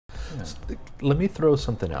Yeah. Let me throw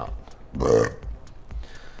something out.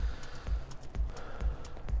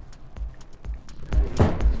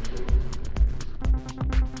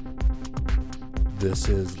 This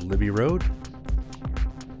is Libby Road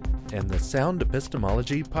and the Sound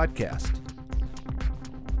Epistemology Podcast.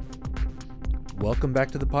 Welcome back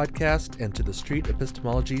to the podcast and to the Street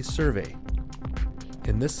Epistemology Survey.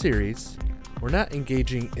 In this series, we're not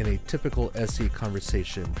engaging in a typical SE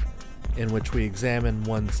conversation in which we examine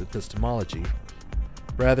one's epistemology.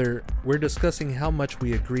 Rather, we're discussing how much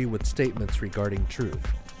we agree with statements regarding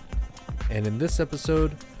truth. And in this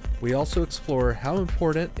episode, we also explore how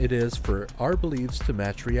important it is for our beliefs to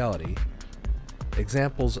match reality,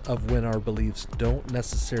 examples of when our beliefs don't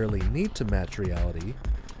necessarily need to match reality,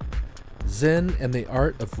 Zen and the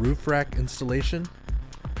art of roof rack installation,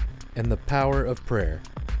 and the power of prayer.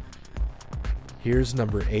 Here's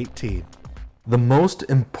number 18. The most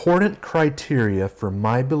important criteria for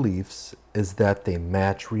my beliefs is that they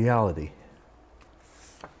match reality.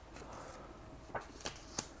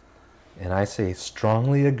 And I say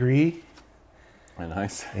strongly agree. And I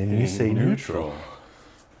say and you say neutral.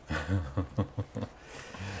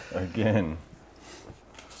 Again.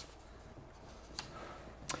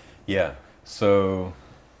 Yeah, so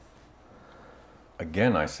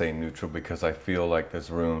again I say neutral because I feel like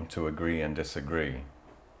there's room to agree and disagree,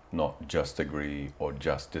 not just agree or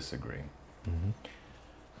just disagree.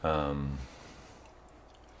 Mm-hmm.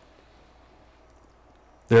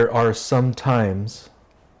 There are some times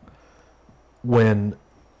when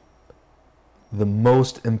the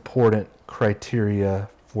most important criteria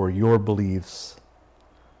for your beliefs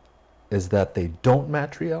is that they don't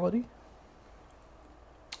match reality?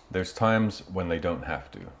 There's times when they don't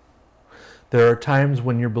have to. There are times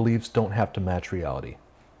when your beliefs don't have to match reality,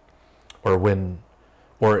 or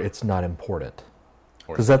it's not important.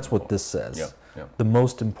 Because that's what this says. Yep, yep. The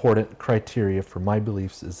most important criteria for my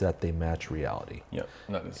beliefs is that they match reality. Yeah,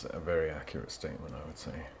 that is a very accurate statement, I would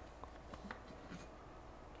say.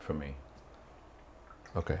 For me.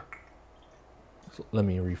 Okay. So let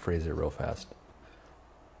me rephrase it real fast.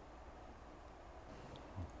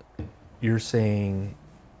 You're saying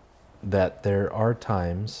that there are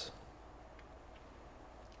times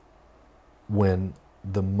when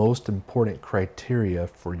the most important criteria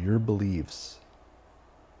for your beliefs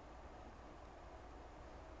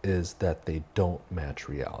is that they don't match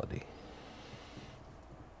reality.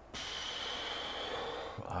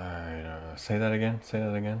 Say that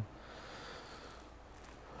again.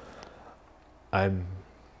 I'm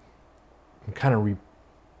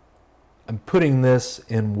putting this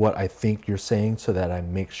in what I think you're saying so that I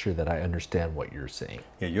make sure that I understand what you're saying.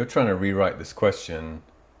 Yeah, you're trying to rewrite this question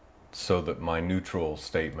so that my neutral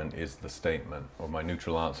statement is the statement, or my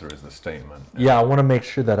neutral answer is the statement. Yeah, I want to make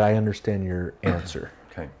sure that I understand your answer.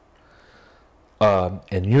 Okay.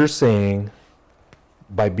 And you're saying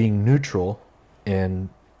by being neutral and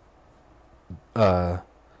that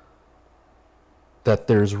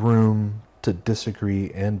there's room to disagree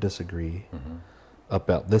Mm-hmm.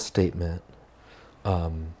 about this statement.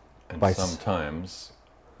 And sometimes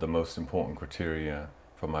the most important criteria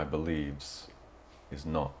for my beliefs is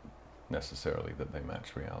not necessarily that they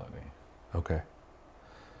match reality. Okay.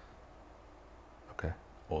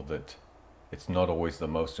 Or that it's not always the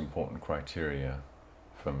most important criteria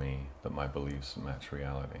for me that my beliefs match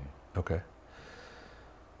reality. Okay.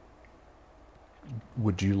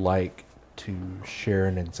 Would you like to share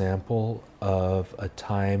an example of a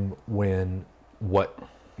time when what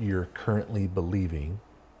you're currently believing,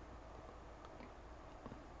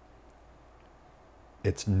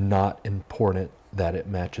 it's not important that it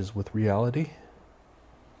matches with reality?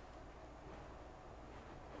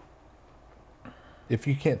 If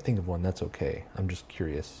you can't think of one, that's okay. I'm just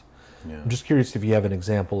curious. Yeah. I'm just curious if you have an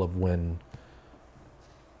example of when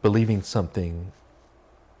believing something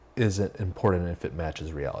isn't important if it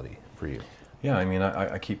matches reality for you. Yeah, I mean,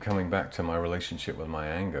 I keep coming back to my relationship with my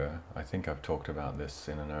anger. I think I've talked about this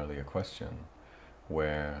in an earlier question,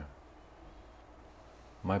 where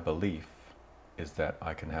my belief is that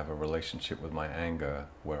I can have a relationship with my anger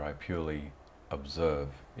where I purely observe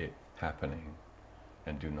it happening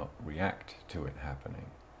and do not react to it happening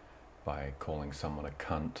by calling someone a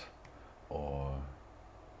cunt or,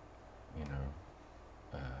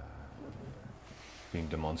 being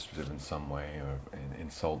demonstrative in some way, or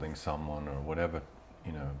insulting someone, or whatever,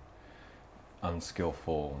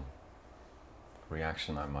 unskillful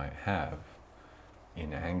reaction I might have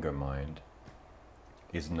in anger mind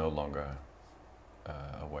is no longer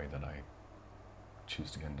a way that I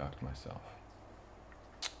choose to conduct myself.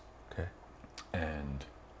 Okay. And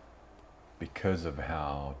because of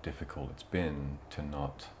how difficult it's been to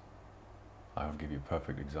not I'll give you a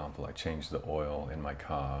perfect example. I changed the oil in my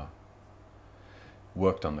car,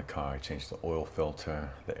 worked on the car. I changed the oil filter,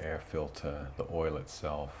 the air filter, the oil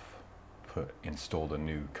itself, installed a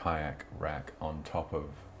new kayak rack on top of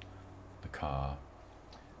the car,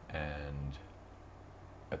 and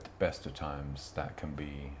at the best of times that can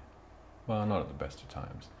be, well, not at the best of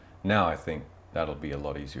times. Now I think that'll be a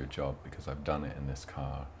lot easier job because I've done it in this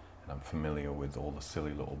car and I'm familiar with all the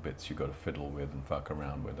silly little bits you got to fiddle with and fuck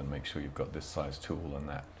around with and make sure you've got this size tool and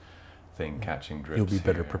that thing catching drips. You'll be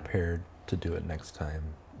better here. prepared to do it next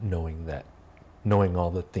time, knowing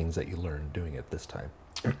all the things that you learned doing it this time.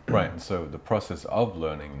 Right, and so the process of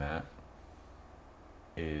learning that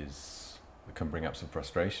can bring up some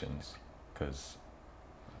frustrations because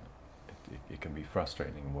it can be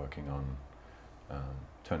frustrating working on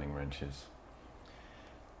turning wrenches.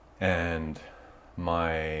 And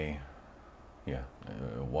why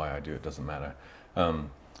I do it doesn't matter.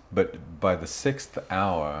 But by the 6th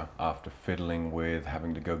hour, after fiddling with,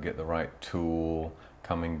 having to go get the right tool,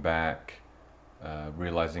 coming back,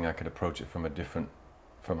 realizing I could approach it from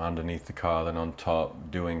underneath the car, then on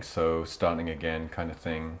top, doing so, starting again kind of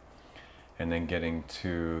thing, and then getting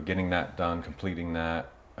that done, completing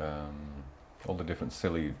that, all the different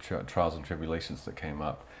silly trials and tribulations that came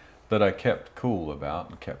up, that I kept cool about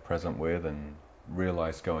and kept present with, and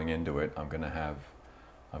realized going into it,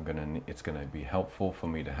 it's gonna be helpful for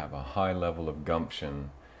me to have a high level of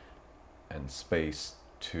gumption and space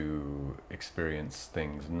to experience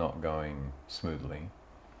things not going smoothly,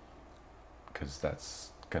 because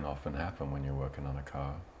that's can often happen when you're working on a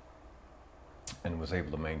car, and was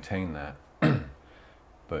able to maintain that.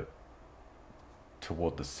 But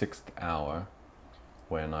toward the 6th hour,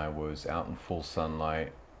 when I was out in full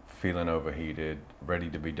sunlight, feeling overheated, ready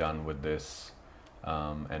to be done with this,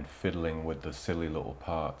 and fiddling with the silly little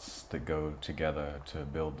parts that go together to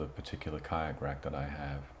build the particular kayak rack that I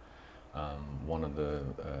have. One of the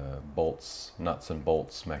nuts and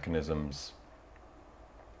bolts mechanisms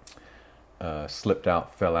slipped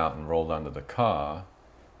out, fell out, and rolled under the car,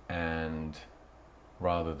 and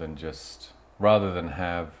rather than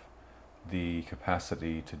have the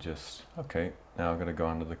capacity to just, okay, now I'm going to go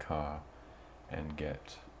under the car and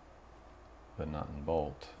get the nut and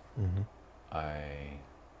bolt, I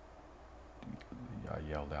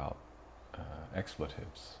yelled out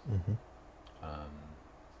expletives.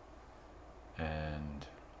 And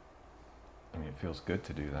I mean, it feels good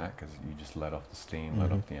to do that because you just let off the steam,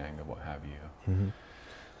 let off the anger, what have you.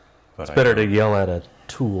 But it's better to yell at a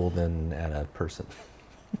tool than at a person.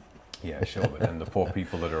 Yeah, sure. But then the poor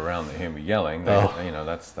people that are around that hear me yelling, that's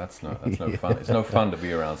no fun. It's no fun to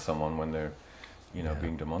be around someone when they're,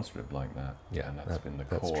 being demonstrative like that. Yeah, and that's been the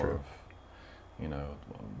core of,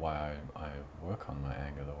 why I work on my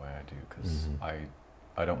anger the way I do, because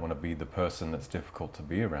I don't want to be the person that's difficult to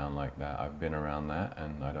be around like that. I've been around that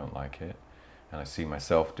and I don't like it, and I see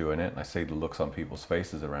myself doing it, and I see the looks on people's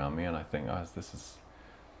faces around me, and I think, this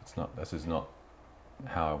is not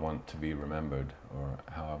how I want to be remembered, or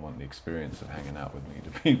how I want the experience of hanging out with me to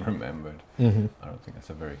be remembered. I don't think that's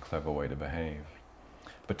a very clever way to behave.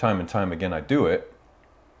 But time and time again I do it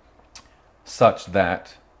such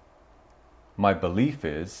that my belief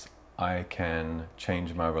is I can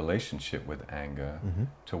change my relationship with anger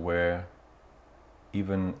to where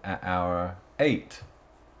even at hour 8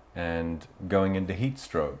 and going into heat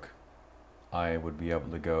stroke, I would be able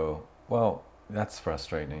to go, well, that's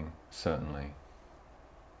frustrating, certainly,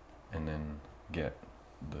 and then get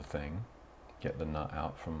the nut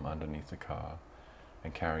out from underneath the car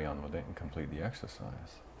and carry on with it and complete the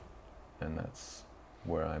exercise. And that's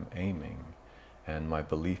where I'm aiming. And my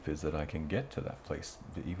belief is that I can get to that place,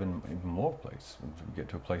 even more place, get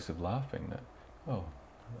to a place of laughing that, oh,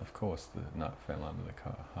 of course the nut fell under the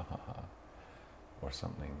car, ha ha ha, or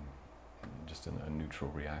something, just a neutral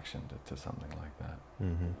reaction to something like that.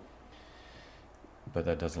 But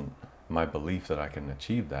that doesn't, my belief that I can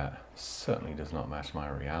achieve that certainly does not match my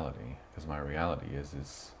reality, because my reality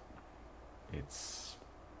is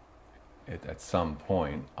at some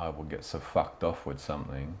point I will get so fucked off with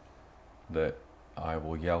something that I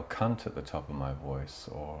will yell cunt at the top of my voice,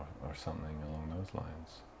 or something along those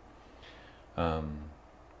lines.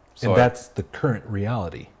 And that's the current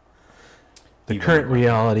reality. The current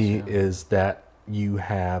reality is that you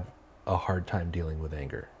have a hard time dealing with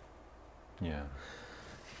anger. Yeah.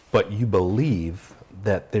 But you believe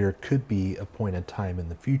that there could be a point in time in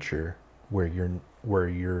the future where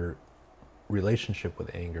your relationship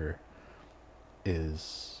with anger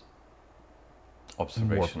is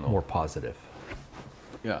observational, more positive.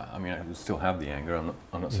 Yeah, I mean, I would still have the anger.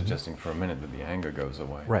 I'm not suggesting for a minute that the anger goes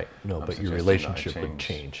away. Right. No, I'm but your suggesting relationship that I would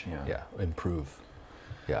change. Yeah. Yeah. Improve.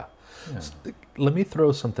 Yeah. Yeah. Let me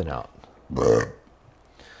throw something out.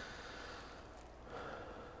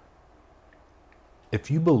 If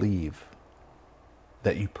you believe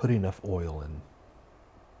that you put enough oil in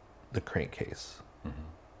the crankcase,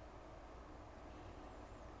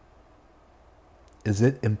 is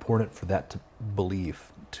it important for that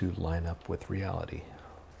belief to line up with reality?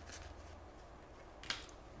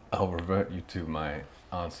 I'll revert you to my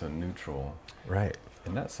answer neutral. Right.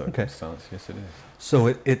 In that circumstance, yes, it is.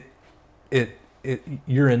 So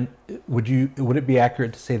you're in. Would it be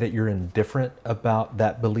accurate to say that you're indifferent about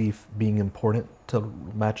that belief being important to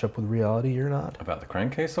match up with reality or not? About the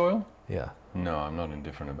crankcase oil? Yeah. No, I'm not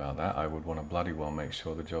indifferent about that. I would want to bloody well make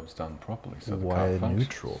sure the job's done properly. So the Why car functions.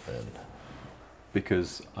 neutral then?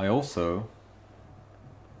 Because I also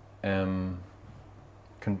am.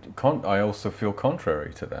 I also feel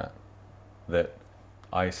contrary to that. That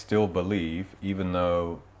I still believe, even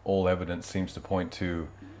though all evidence seems to point to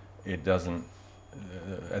it doesn't.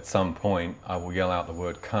 At some point, I will yell out the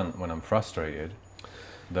word "cunt" when I'm frustrated.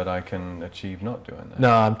 That I can achieve not doing that.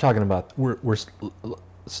 No, I'm talking about we're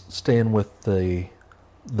staying with the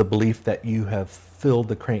belief that you have filled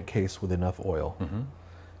the crankcase with enough oil. Mm-hmm.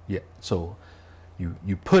 Yeah. So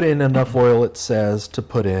you put in enough oil. It says to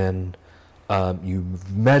put in.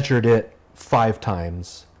 You've measured it 5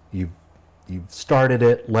 times. You've started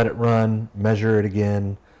it, let it run, measure it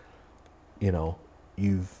again. You know,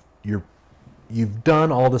 you've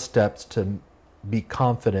done all the steps to be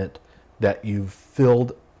confident that you've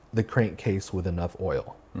filled the crankcase with enough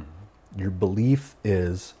oil. Mm-hmm. Your belief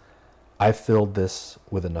is, I filled this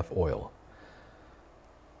with enough oil.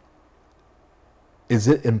 Is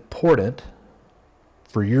it important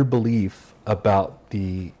for your belief about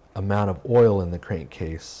the amount of oil in the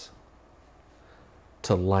crankcase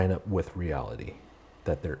to line up with reality,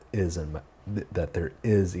 that there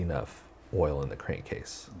is enough oil in the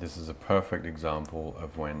crankcase? This is a perfect example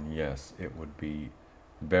of when, yes, it would be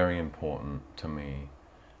very important to me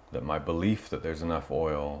that my belief that there's enough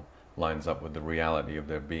oil lines up with the reality of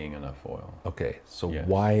there being enough oil. Okay, so yes.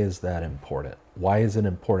 Why is that important? Why is it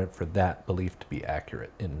important for that belief to be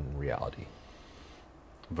accurate in reality?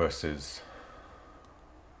 Versus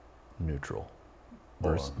neutral.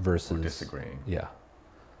 Versus or disagreeing. Yeah.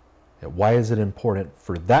 Why is it important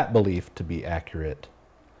for that belief to be accurate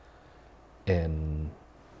and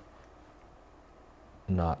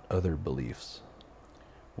not other beliefs?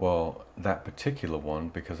 Well, that particular one,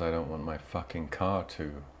 because I don't want my fucking car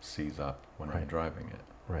to seize up when I'm driving it.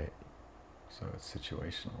 Right. So it's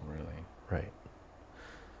situational, really. Right.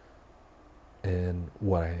 And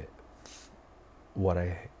what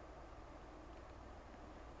I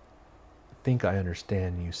think I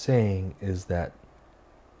understand you saying is that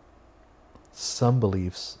some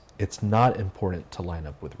beliefs, it's not important to line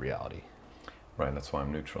up with reality. Right, that's why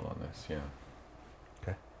I'm neutral on this, yeah.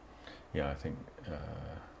 Okay. Yeah, I think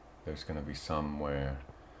there's going to be some where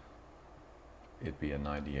it'd be a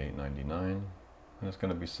 98, 99, and there's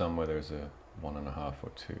going to be some where there's a 1.5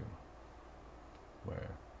 or 2, where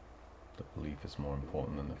the belief is more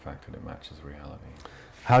important than the fact that it matches reality.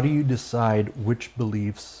 How do you decide which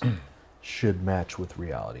beliefs should match with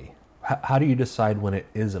reality? How do you decide when it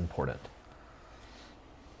is important?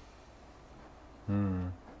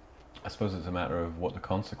 I suppose it's a matter of what the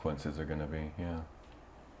consequences are going to be, yeah.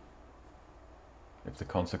 If the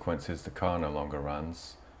consequence is the car no longer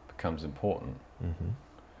runs, it becomes important. Mm-hmm.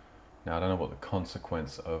 Now, I don't know what the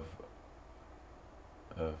consequence of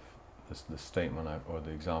the statement or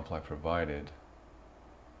the example I provided,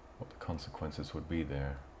 what the consequences would be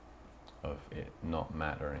there of it not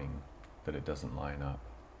mattering, that it doesn't line up.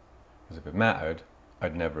 Because if it mattered,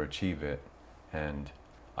 I'd never achieve it, and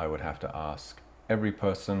I would have to ask every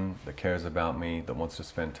person that cares about me, that wants to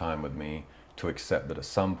spend time with me, to accept that at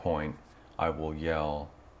some point I will yell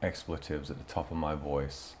expletives at the top of my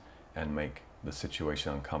voice and make the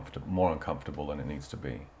situation more uncomfortable than it needs to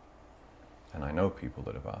be. And I know people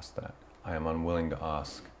that have asked that. I am unwilling to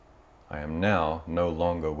ask. I am now no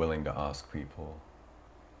longer willing to ask people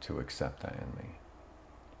to accept that in me.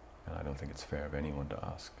 And I don't think it's fair of anyone to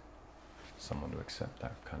ask someone to accept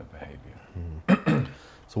that kind of behavior.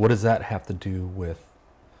 So what does that have to do with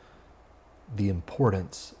the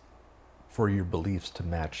importance for your beliefs to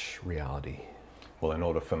match reality? Well, in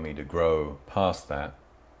order for me to grow past that,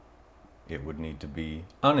 it would need to be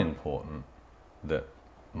unimportant that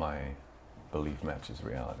my belief matches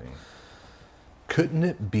reality. Couldn't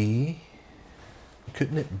it be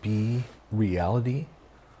reality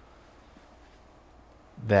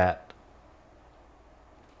that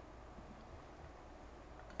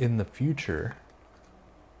in the future,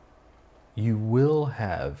 you will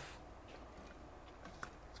have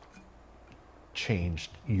changed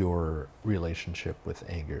your relationship with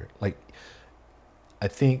anger. Like, I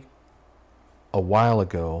think a while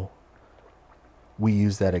ago, we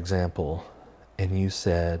used that example, and you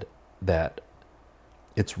said that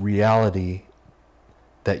it's reality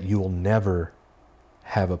that you'll never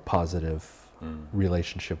have a positive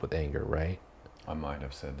relationship with anger, right? I might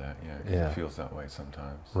have said that, yeah. 'Cause it feels that way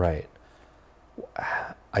sometimes. Right.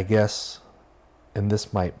 I guess, and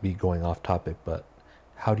this might be going off topic, but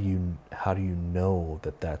how do you know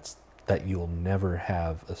that you'll never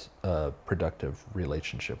have a productive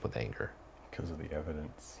relationship with anger? Because of the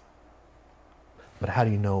evidence. But how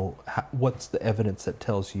do you know? What's the evidence that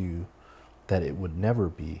tells you that it would never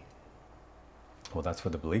be? Well, that's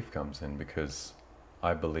where the belief comes in, because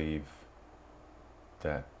I believe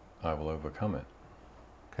that I will overcome it.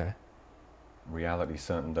 Okay. Reality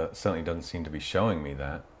certainly doesn't seem to be showing me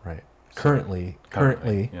that. Right. So Currently,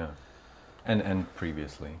 yeah. And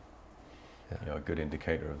previously. Yeah. You know, a good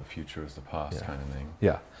indicator of the future is the past, kind of thing.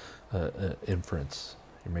 Yeah. Inference.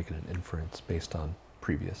 You're making an inference based on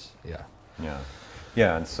previous. Yeah. Yeah.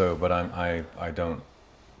 Yeah, and so, but I'm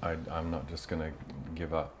not just going to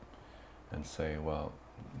give up and say, well,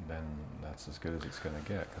 then that's as good as it's going to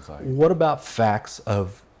get. What about facts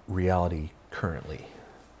of reality currently?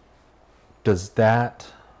 Does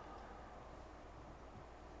that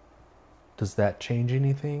change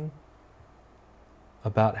anything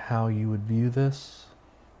about how you would view this?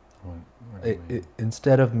 What do you mean?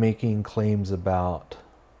 Instead of making claims about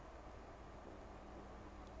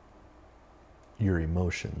your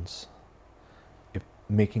emotions, if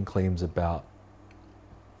making claims about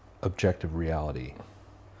objective reality,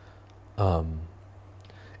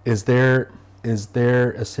 is there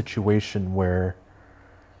a situation where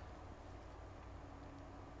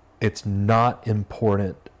it's not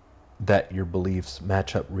important that your beliefs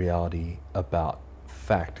match up reality about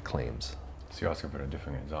fact claims? So you're asking for a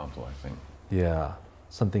different example, I think. Yeah,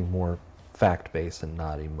 something more fact-based and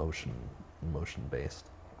not emotion-based.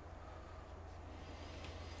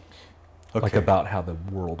 Okay. Like about how the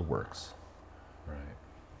world works. Right.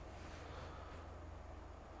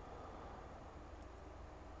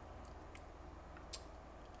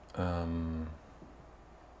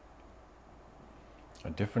 A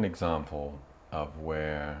different example of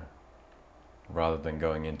where, rather than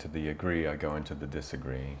going into the agree, I go into the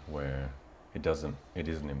disagree, where it isn't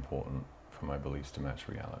important for my beliefs to match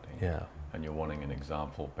reality. Yeah. And you're wanting an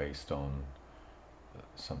example based on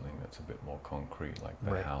something that's a bit more concrete, like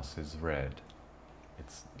the house is red.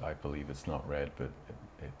 I believe it's not red, but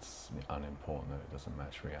it's unimportant that it doesn't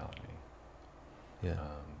match reality. Yeah.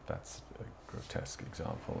 That's a grotesque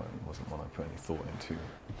example and wasn't one I put any thought into.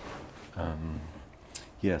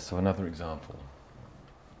 So another example.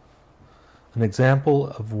 An example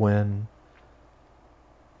of when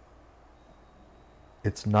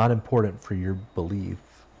it's not important for your belief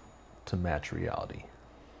to match reality.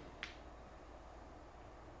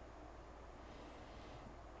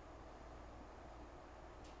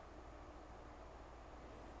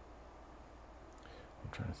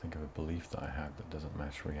 I'm trying to think of a belief that I have that doesn't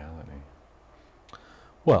match reality.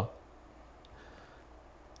 Well,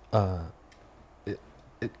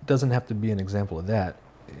 it doesn't have to be an example of that.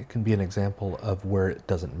 It can be an example of where it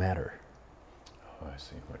doesn't matter. Oh, I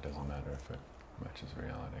see. Where it doesn't matter if it matches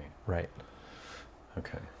reality. Right.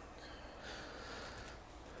 Okay.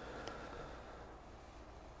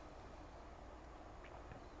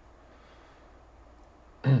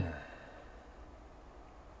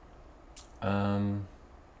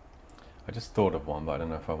 I just thought of one, but I don't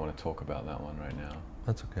know if I want to talk about that one right now.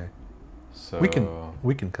 That's okay. So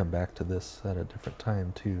we can come back to this at a different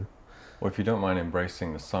time too. Well, if you don't mind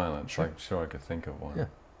embracing the silence, Sure. I'm sure I could think of one. Yeah.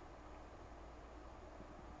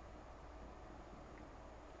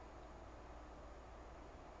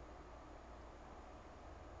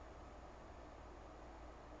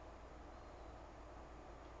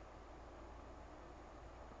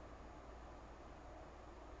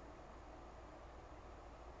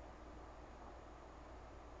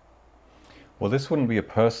 Well, this wouldn't be a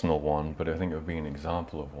personal one, but I think it would be an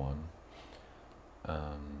example of one.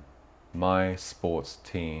 My sports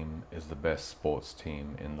team is the best sports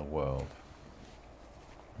team in the world.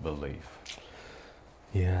 Belief.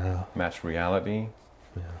 Yeah. Match reality?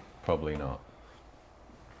 Yeah. Probably not.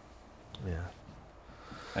 Yeah.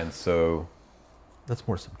 And so... That's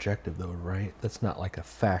more subjective though, right? That's not like a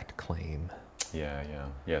fact claim. Yeah,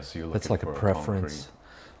 so you're looking That's like for a preference.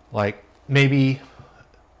 concrete... Like maybe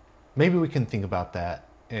we can think about that.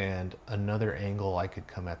 And another angle I could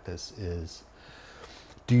come at this is,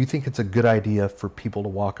 Do you think it's a good idea for people to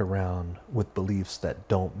walk around with beliefs that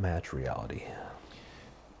don't match reality?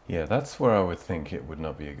 Yeah, that's where I would think it would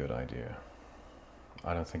not be a good idea.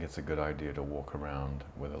 I don't think it's a good idea to walk around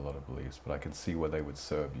with a lot of beliefs, but I could see where they would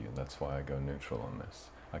serve you, and that's why I go neutral on this.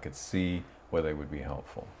 I could see where they would be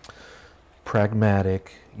helpful.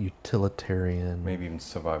 Pragmatic, utilitarian. Maybe even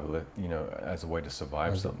survival, as a way to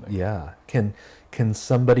survive something. Yeah. Can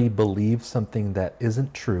somebody believe something that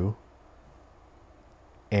isn't true,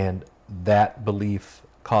 and that belief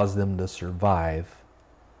cause them to survive?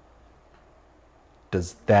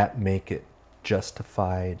 Does that make it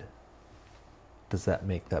justified? Does that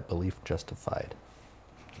make that belief justified?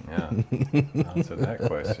 Yeah, answer that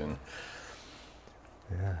question.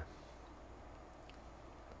 Yeah.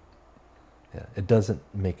 Yeah, it doesn't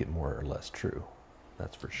make it more or less true.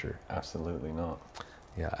 That's for sure. Absolutely not.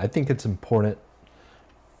 Yeah, I think it's important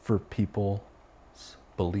for people's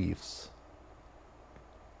beliefs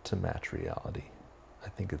to match reality. I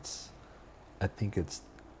think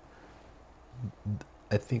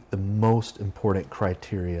the most important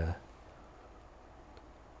criteria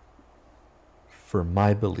for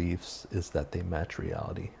my beliefs is that they match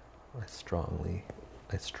reality. I strongly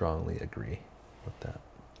agree with that.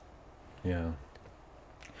 Yeah.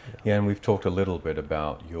 Yeah, and we've talked a little bit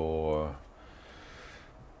about your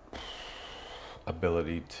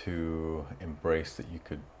ability to embrace that you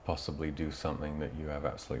could possibly do something that you have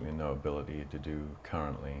absolutely no ability to do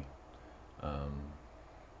currently.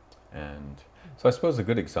 And so I suppose a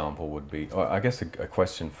good example would be, or I guess a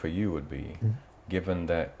question for you would be, given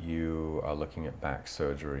that you are looking at back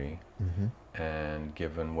surgery, and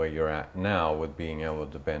given where you're at now with being able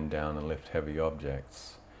to bend down and lift heavy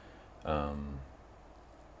objects, and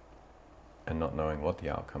not knowing what the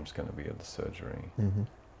outcome's going to be of the surgery,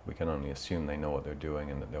 we can only assume they know what they're doing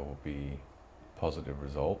and that there will be positive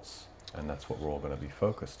results, and that's what we're all going to be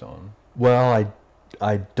focused on. Well,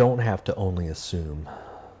 I don't have to only assume.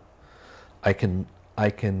 I can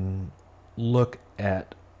look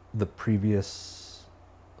at the previous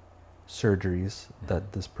surgeries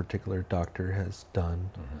that this particular doctor has done.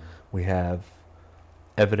 We have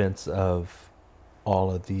evidence of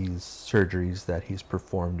all of these surgeries that he's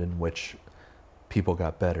performed in which people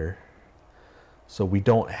got better. So we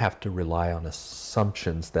don't have to rely on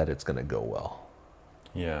assumptions that it's going to go well.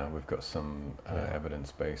 Yeah, we've got some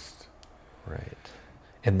evidence-based. Right.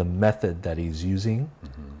 And the method that he's using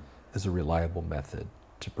is a reliable method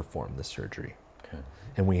to perform the surgery. Okay.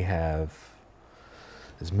 And we have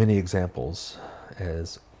as many examples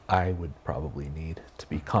as I would probably need to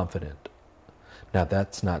be confident. Now,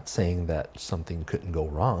 that's not saying that something couldn't go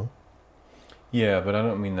wrong. Yeah, but I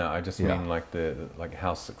don't mean that. I just mean like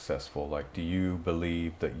how successful. Like, do you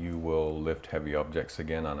believe that you will lift heavy objects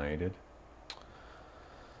again unaided?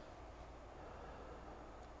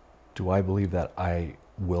 Do I believe that I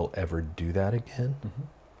will ever do that again?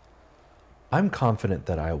 I'm confident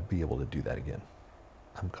that I'll be able to do that again.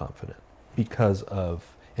 I'm confident because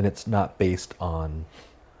of, and it's not based on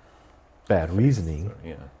bad reasoning.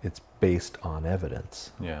 Yeah. It's based on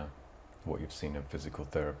evidence. Yeah. What you've seen in physical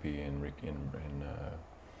therapy and in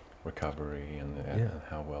recovery and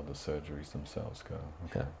how well the surgeries themselves go.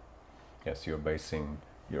 Okay. Yes, you're basing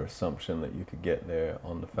your assumption that you could get there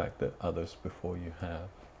on the fact that others before you have.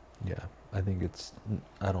 Yeah, I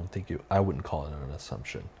wouldn't call it an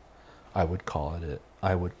assumption. I would call it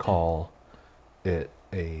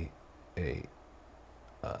a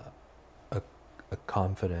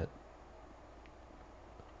confident.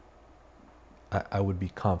 I would be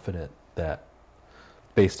confident that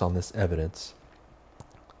based on this evidence,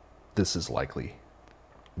 this is likely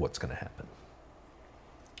what's going to happen.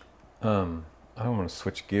 I don't want to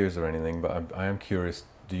switch gears or anything, but I am curious.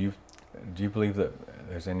 Do you believe that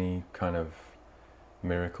there's any kind of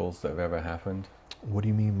miracles that have ever happened? What do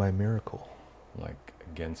you mean by miracle? Like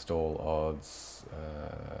against all odds,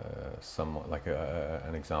 like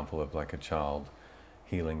an example of like a child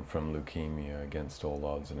healing from leukemia against all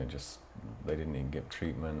odds, and they didn't even get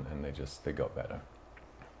treatment, and they got better.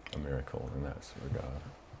 A miracle in that regard.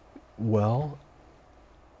 Well,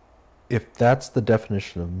 if that's the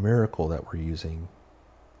definition of miracle that we're using,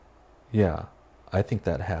 yeah, I think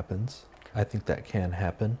that happens. I think that can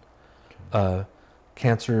happen. Okay.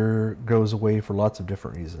 Cancer goes away for lots of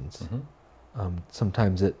different reasons.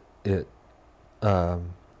 Sometimes it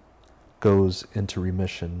goes into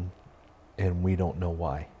remission, and we don't know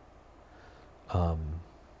why.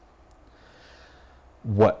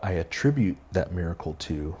 What I attribute that miracle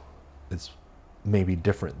to is maybe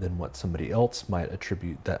different than what somebody else might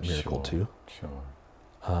attribute that miracle to.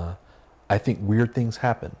 Sure. I think weird things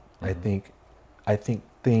happen. I think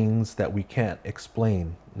things that we can't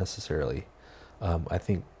explain necessarily. I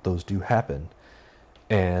think those do happen.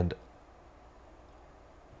 And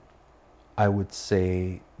I would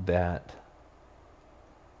say that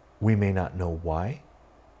we may not know why,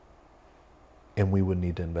 and we would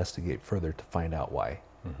need to investigate further to find out why.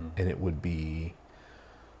 Mm-hmm. And it would be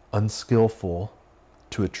unskillful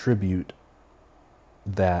to attribute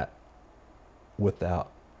that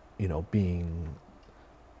without, being...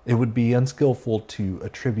 It would be unskillful to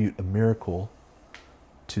attribute a miracle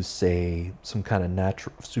to, say, some kind of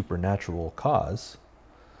supernatural cause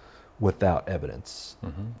without evidence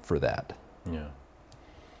for that. Yeah.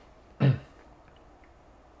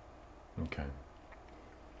 Okay.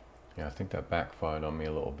 Yeah, I think that backfired on me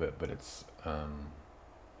a little bit, but it's, I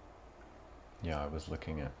was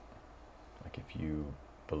looking at, like, if you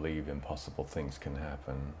believe impossible things can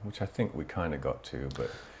happen, which I think we kind of got to, but...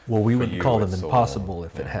 Well, we would call them impossible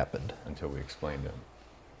if it happened. Until we explained them.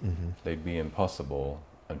 Mm-hmm. They'd be impossible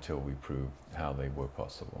until we proved how they were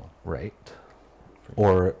possible. Right.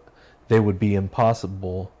 Or they would be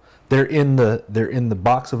impossible. They're in the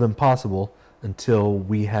box of impossible until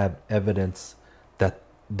we have evidence that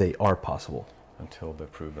they are possible. Until they're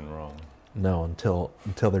proven wrong. No, until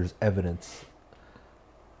there's evidence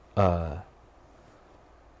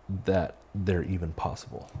that they're even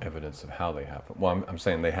possible. Evidence of how they happen. Well, I'm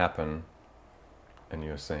saying they happen, and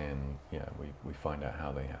you're saying, we find out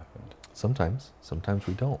how they happened. Sometimes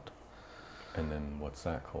we don't. And then what's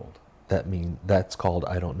that called? That's called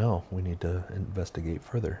I don't know. We need to investigate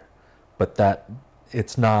further. But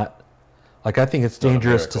it's not, like, I think it's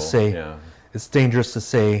dangerous to say, it's dangerous to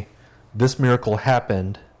say this miracle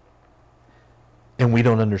happened and we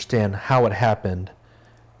don't understand how it happened,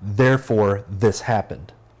 therefore this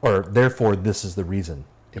happened, or therefore this is the reason,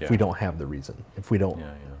 if we don't have the reason, if we don't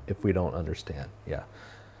understand.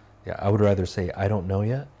 I would rather say I don't know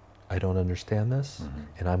yet, I don't understand this,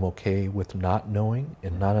 and I'm okay with not knowing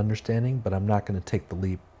and not understanding, but I'm not going to take the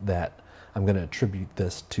leap that I'm going to attribute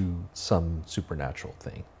this to some supernatural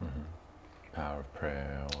thing. Power of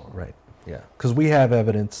prayer. Right, because we have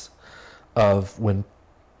evidence of when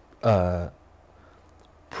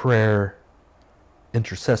prayer,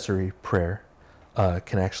 intercessory prayer,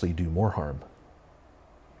 can actually do more harm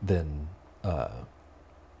than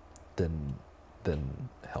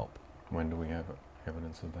help. When do we have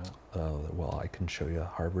evidence of that? Well, I can show you a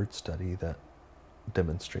Harvard study that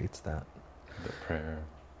demonstrates that. That prayer,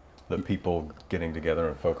 that people getting together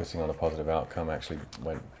and focusing on a positive outcome actually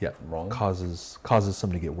went wrong? Causes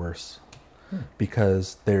some to get worse.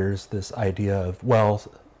 Because there's this idea of, well,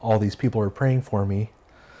 all these people are praying for me,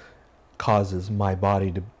 causes my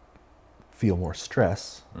body to feel more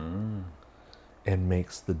stress and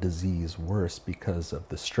makes the disease worse because of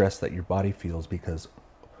the stress that your body feels, because,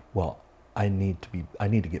 well, I need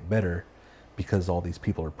to get better because all these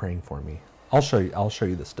people are praying for me. I'll show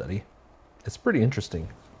you the study. It's pretty interesting.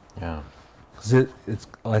 Yeah. 'Cause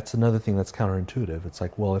it's another thing that's counterintuitive. It's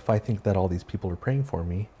like, well, if I think that all these people are praying for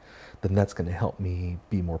me, then that's going to help me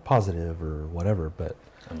be more positive or whatever, but...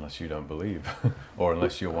 Unless you don't believe, or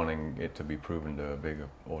unless you're wanting it to be proven to a bigger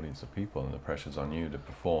audience of people and the pressure's on you to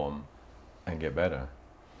perform and get better.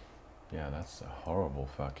 Yeah, that's a horrible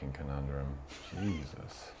fucking conundrum.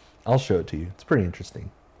 Jesus. I'll show it to you. It's pretty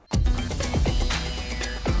interesting.